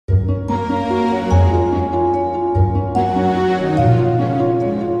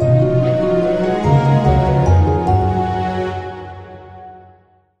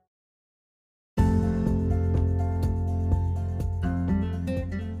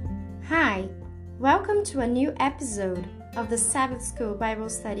Welcome to a new episode of the Sabbath School Bible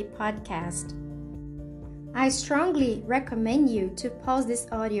Study Podcast. I strongly recommend you to pause this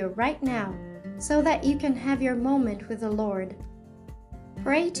audio right now so that you can have your moment with the Lord.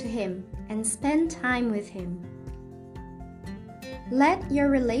 Pray to Him and spend time with Him. Let your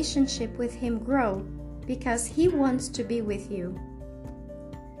relationship with Him grow because He wants to be with you.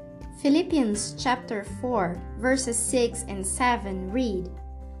 Philippians chapter 4 verses 6 and 7 read,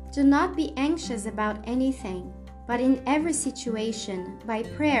 "Do not be anxious about anything, but in every situation, by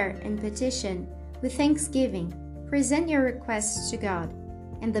prayer and petition, with thanksgiving, present your requests to God,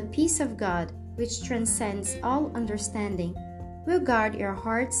 and the peace of God, which transcends all understanding, will guard your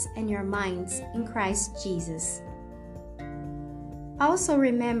hearts and your minds in Christ Jesus." Also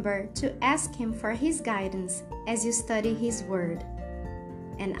remember to ask Him for His guidance as you study His Word.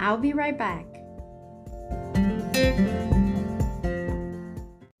 And I'll be right back.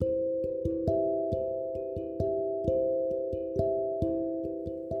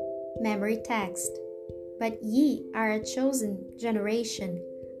 Memory text. But ye are a chosen generation,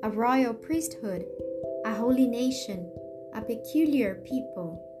 a royal priesthood, a holy nation, a peculiar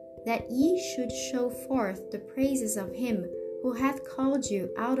people, that ye should show forth the praises of Him who hath called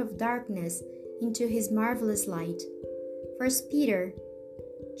you out of darkness into His marvelous light. 1 Peter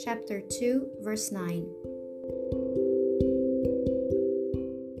chapter 2, verse 9.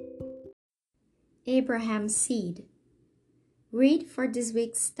 Abraham's seed. Read for this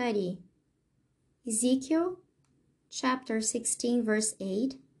week's study. Ezekiel chapter 16, verse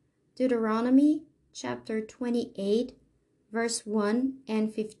 8, Deuteronomy chapter 28, verse 1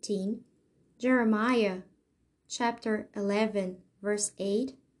 and 15, Jeremiah chapter 11, verse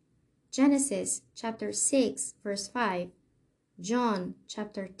 8, Genesis chapter 6, verse 5, John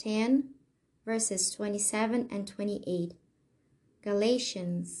chapter 10, verses 27 and 28,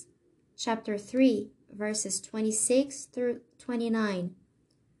 Galatians chapter 3, verses 26 through 29,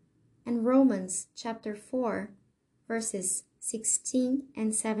 and Romans chapter 4, verses 16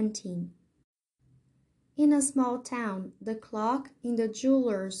 and 17. In a small town, the clock in the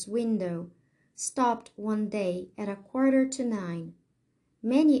jeweler's window stopped one day at 8:45.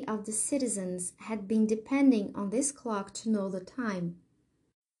 Many of the citizens had been depending on this clock to know the time.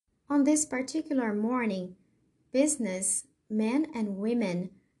 On this particular morning, business men and women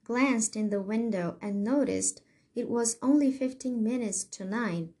glanced in the window and noticed it was only 15 minutes to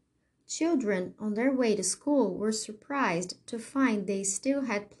 9. Children on their way to school were surprised to find they still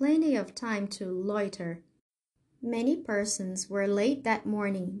had plenty of time to loiter. Many persons were late that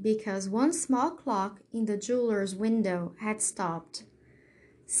morning because one small clock in the jeweler's window had stopped.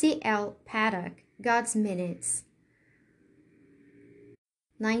 C.L. Paddock, God's Minutes,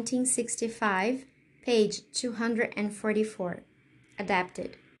 1965, page 244,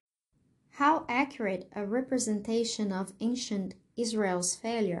 adapted. How accurate a representation of ancient Israel's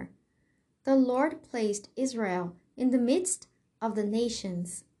failure. The Lord placed Israel in the midst of the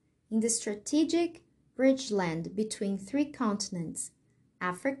nations, in the strategic bridgeland between three continents,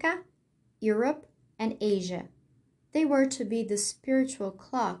 Africa, Europe, and Asia. They were to be the spiritual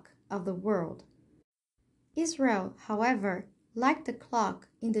clock of the world. Israel, however, like the clock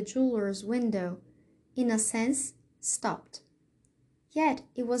in the jeweler's window, in a sense, stopped. Yet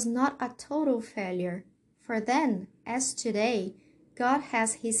it was not a total failure, for then, as today, God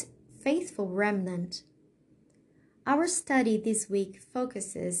has His faithful remnant. Our study this week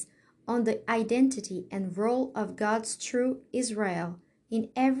focuses on the identity and role of God's true Israel in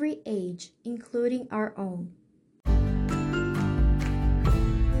every age, including our own.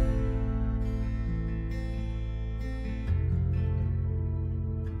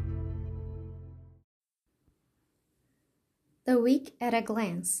 The week at a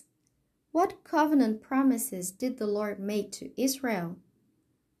glance. What covenant promises did the Lord make to Israel?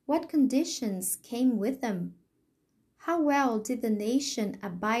 What conditions came with them? How well did the nation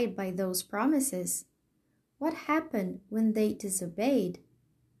abide by those promises? What happened when they disobeyed?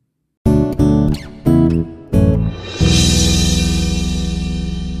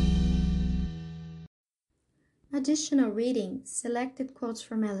 Additional reading, selected quotes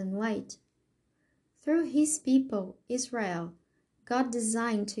from Ellen White. Through His people, Israel, God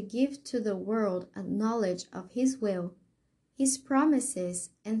designed to give to the world a knowledge of His will, His promises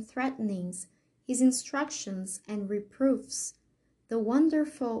and threatenings, His instructions and reproofs, the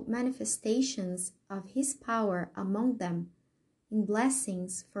wonderful manifestations of His power among them, in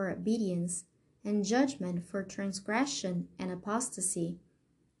blessings for obedience and judgment for transgression and apostasy.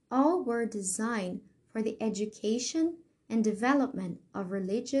 All were designed for the education and development of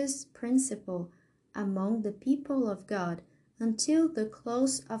religious principle among the people of God until the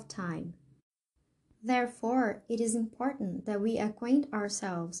close of time. Therefore, it is important that we acquaint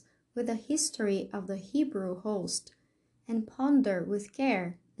ourselves with the history of the Hebrew host and ponder with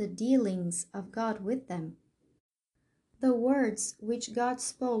care the dealings of God with them. The words which God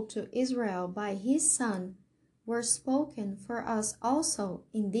spoke to Israel by his Son were spoken for us also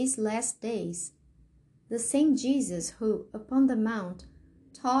in these last days. The same Jesus who, upon the Mount,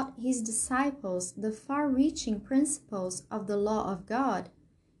 taught his disciples the far-reaching principles of the law of God,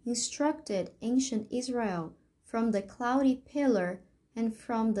 instructed ancient Israel from the cloudy pillar and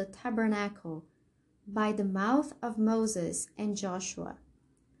from the tabernacle, by the mouth of Moses and Joshua.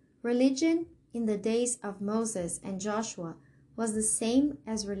 Religion in the days of Moses and Joshua was the same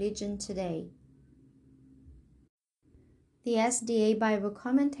as religion today. The SDA Bible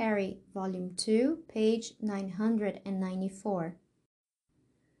Commentary, Volume 2, page 994.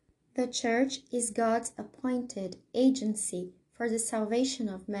 The Church is God's appointed agency for the salvation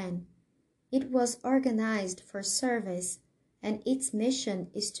of men. It was organized for service, and its mission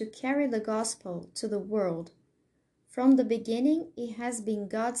is to carry the gospel to the world. From the beginning, it has been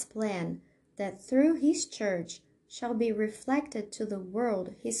God's plan that through his church shall be reflected to the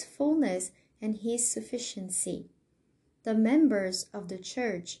world his fullness and his sufficiency. The members of the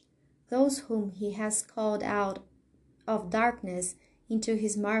church, those whom he has called out of darkness into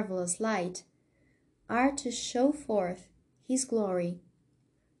his marvelous light, are to show forth his glory.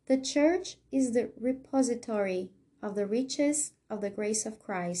 The church is the repository of the riches of the grace of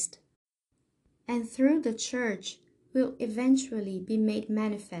Christ, and through the church will eventually be made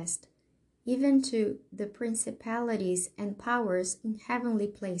manifest, even to the principalities and powers in heavenly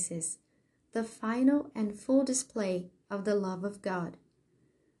places, the final and full display of the love of God.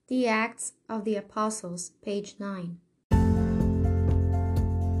 The Acts of the Apostles, page 9.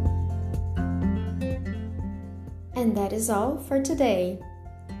 And that is all for today.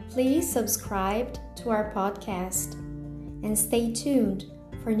 Please subscribe to our podcast and stay tuned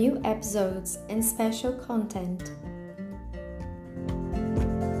for new episodes and special content.